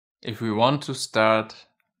If we want to start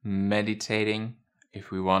meditating,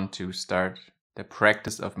 if we want to start the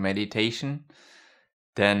practice of meditation,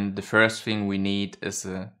 then the first thing we need is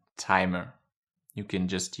a timer. You can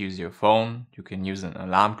just use your phone, you can use an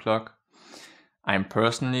alarm clock. I'm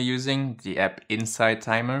personally using the app Insight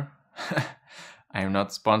Timer. I'm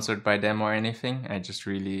not sponsored by them or anything. I just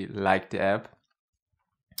really like the app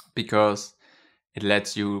because it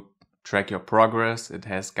lets you track your progress. It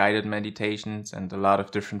has guided meditations and a lot of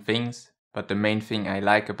different things. But the main thing I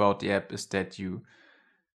like about the app is that you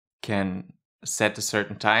can set a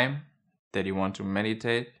certain time that you want to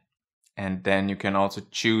meditate. And then you can also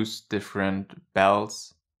choose different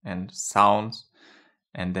bells and sounds.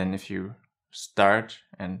 And then if you start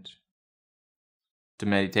and the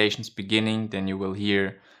meditation's beginning, then you will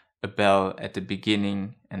hear a bell at the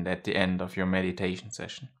beginning and at the end of your meditation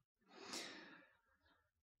session.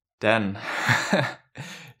 Then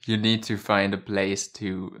you need to find a place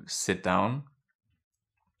to sit down.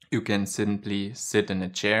 You can simply sit in a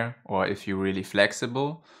chair, or if you're really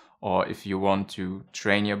flexible, or if you want to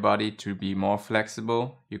train your body to be more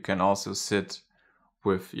flexible, you can also sit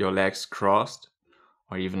with your legs crossed,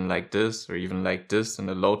 or even like this, or even like this in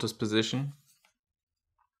the lotus position.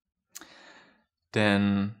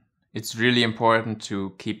 Then it's really important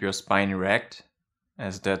to keep your spine erect,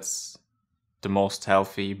 as that's the most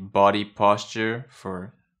healthy body posture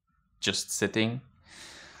for just sitting.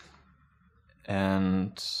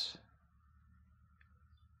 And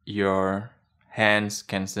your hands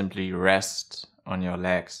can simply rest on your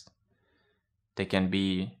legs. They can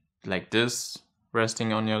be like this,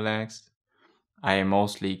 resting on your legs. I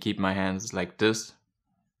mostly keep my hands like this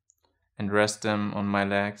and rest them on my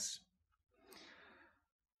legs.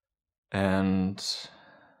 And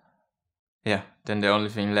yeah, then the only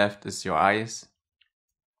thing left is your eyes.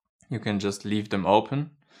 You can just leave them open,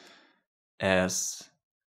 as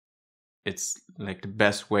it's like the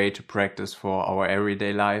best way to practice for our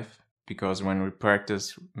everyday life, because when we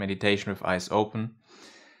practice meditation with eyes open,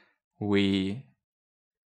 we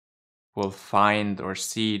will find or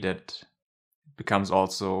see that it becomes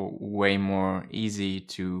also way more easy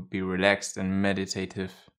to be relaxed and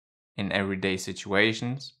meditative in everyday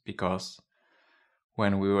situations, because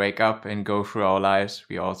when we wake up and go through our lives,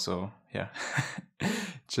 we also,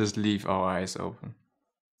 just leave our eyes open.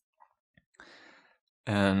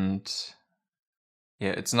 And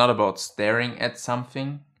it's not about staring at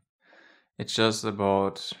something. It's just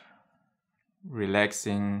about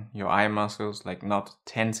relaxing your eye muscles, like not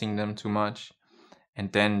tensing them too much.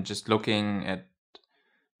 And then just looking at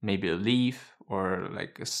maybe a leaf or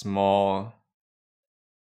like a small,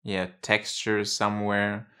 texture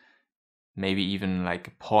somewhere. Maybe even like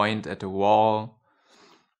a point at the wall.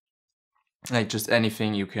 Like just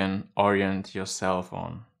anything you can orient yourself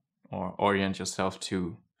on or orient yourself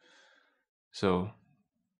to. So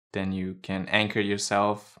then you can anchor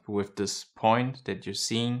yourself with this point that you're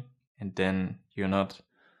seeing, and then you're not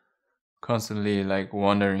constantly like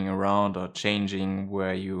wandering around or changing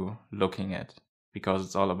where you're looking at, because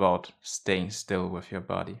it's all about staying still with your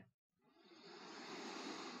body.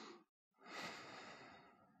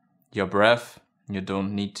 Your breath, you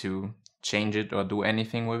don't need to change it or do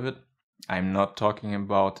anything with it. I'm not talking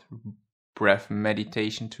about breath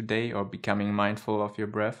meditation today or becoming mindful of your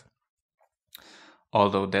breath,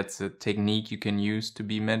 although that's a technique you can use to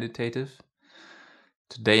be meditative.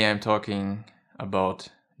 Today I'm talking about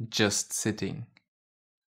just sitting,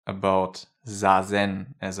 about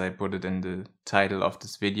Zazen, as I put it in the title of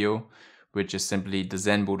this video, which is simply the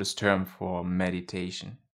Zen Buddhist term for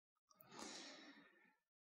meditation.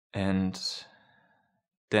 And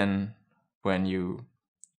then when you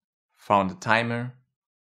found a timer,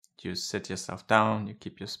 you sit yourself down, you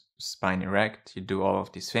keep your spine erect, you do all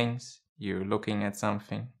of these things, you're looking at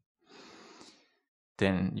something.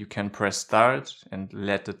 Then you can press start and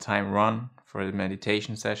let the time run for the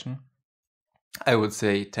meditation session. I would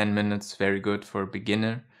say 10 minutes, very good for a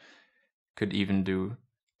beginner. Could even do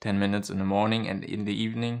 10 minutes in the morning and in the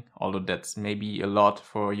evening, although that's maybe a lot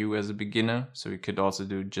for you as a beginner. So you could also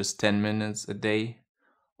do just 10 minutes a day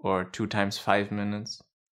or 2 times 5 minutes.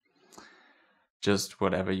 Just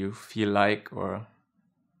whatever you feel like, or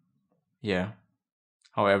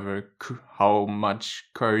however, how much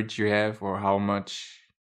courage you have or how much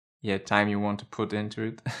time you want to put into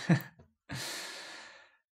it.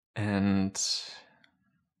 And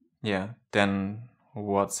then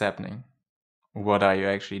what's happening? What are you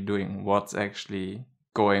actually doing? What's actually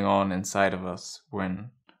going on inside of us when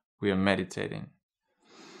we are meditating?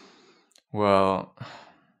 Well,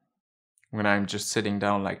 when I'm just sitting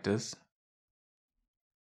down like this,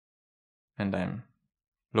 and I'm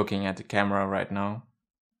looking at the camera right now,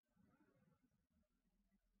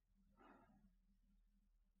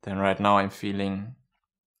 then right now I'm feeling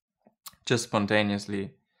just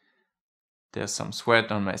spontaneously there's some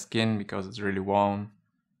sweat on my skin because it's really warm.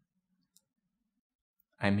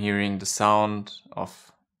 I'm hearing the sound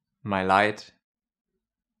of my light.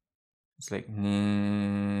 It's like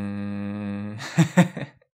I'm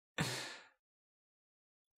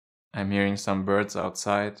hearing some birds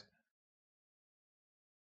outside.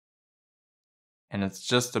 And it's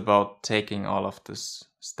just about taking all of this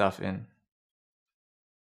stuff in.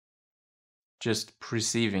 Just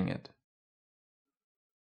perceiving it.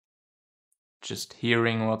 Just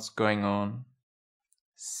hearing what's going on.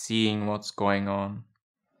 Seeing what's going on.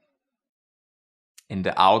 In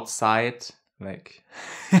the outside, like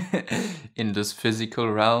in this physical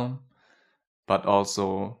realm, but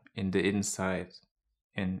also in the inside,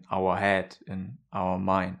 in our head, in our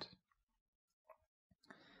mind.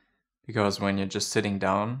 Because when you're just sitting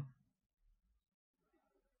down,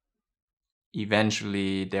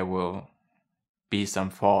 eventually there will be some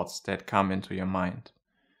thoughts that come into your mind.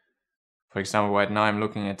 For example, right now I'm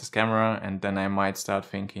looking at this camera and then I might start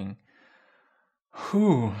thinking,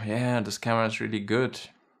 yeah, this camera is really good.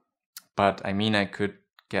 But I mean, I could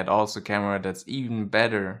get also a camera that's even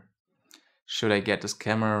better. Should I get this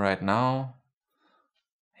camera right now?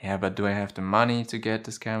 Yeah, but do I have the money to get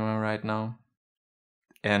this camera right now?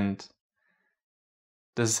 And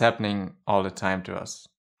this is happening all the time to us,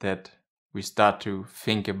 that we start to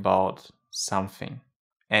think about something,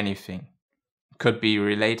 anything. Could be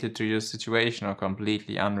related to your situation or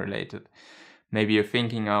completely unrelated. Maybe you're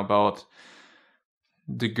thinking about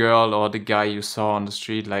the girl or the guy you saw on the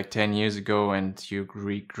street like 10 years ago and you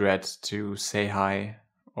regret to say hi,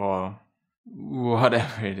 or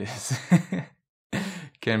whatever it is.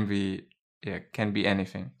 can be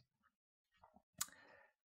anything.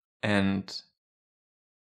 And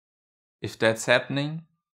if that's happening,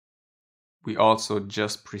 we also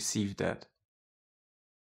just perceive that.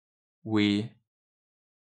 We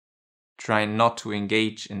try not to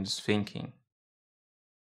engage in this thinking.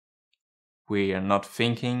 We are not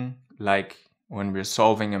thinking like when we're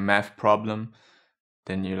solving a math problem,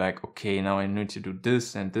 then you're like, okay, now I need to do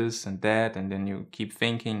this and this and that, and then you keep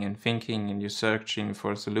thinking and you're searching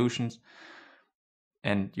for solutions,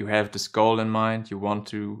 and you have this goal in mind, you want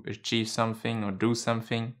to achieve something or do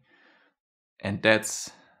something, and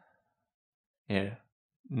that's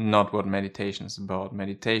not what meditation is about.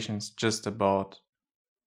 Meditation is just about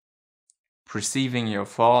perceiving your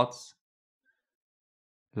thoughts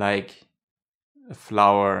like a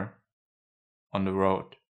flower on the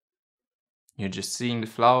road. You're just seeing the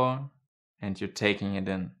flower and you're taking it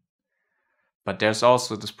in. But there's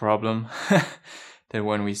also this problem that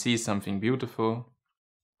when we see something beautiful,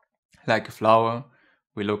 like a flower,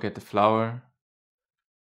 we look at the flower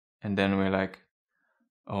and then we're like,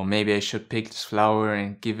 oh, maybe I should pick this flower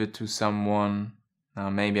and give it to someone.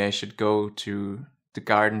 Maybe I should go to the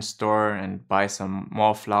garden store and buy some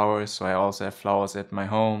more flowers so I also have flowers at my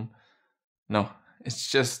home. No,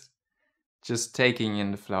 it's just taking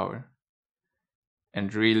in the flower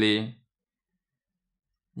and really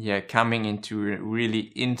coming into a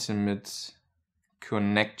really intimate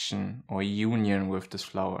connection or union with this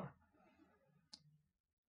flower,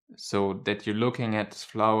 so that you're looking at this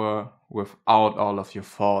flower without all of your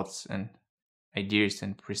thoughts and ideas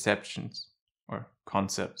and perceptions or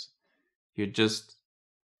concepts. You're just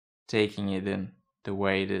taking it in the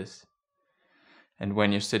way it is. And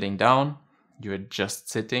when you're sitting down, you're just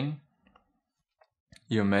sitting,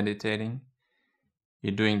 you're meditating,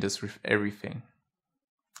 you're doing this with everything,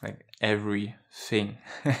 like everything.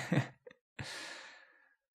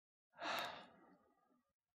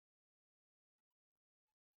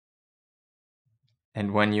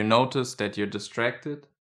 And when you notice that you're distracted,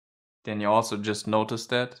 then you also just notice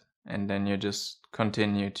that, and then you just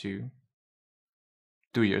continue to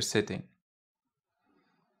do your sitting.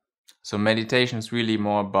 So meditation is really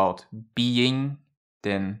more about being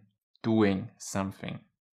than doing something.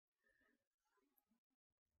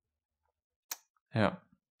 Yeah.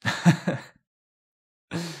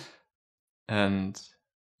 And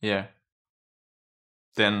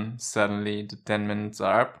then suddenly the 10 minutes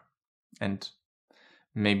are up, and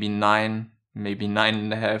maybe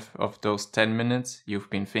 9.5 of those 10 minutes you've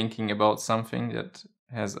been thinking about something that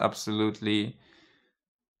has absolutely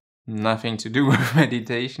nothing to do with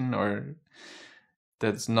meditation, or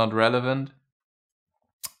that's not relevant.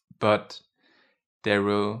 But there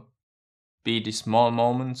will be these small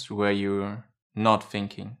moments where you're not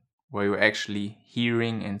thinking, where you're actually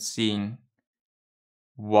hearing and seeing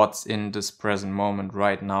what's in this present moment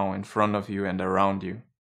right now in front of you and around you.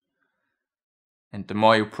 And the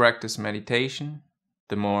more you practice meditation,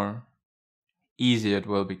 the more easier it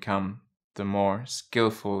will become, the more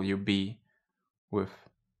skillful you be with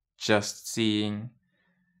just seeing,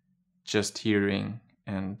 just hearing,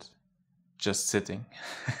 and just sitting.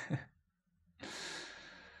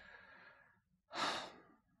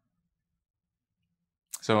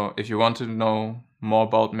 So if you want to know more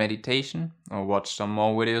about meditation or watch some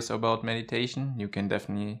more videos about meditation, you can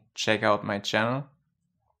definitely check out my channel.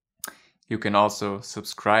 You can also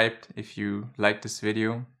subscribe if you like this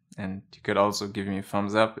video, and you could also give me a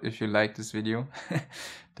thumbs up if you like this video.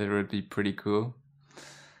 That would be pretty cool.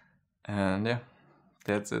 And yeah,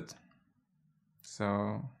 that's it.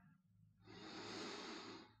 So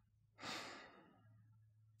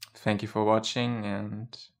thank you for watching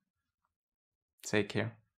and take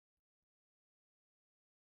care.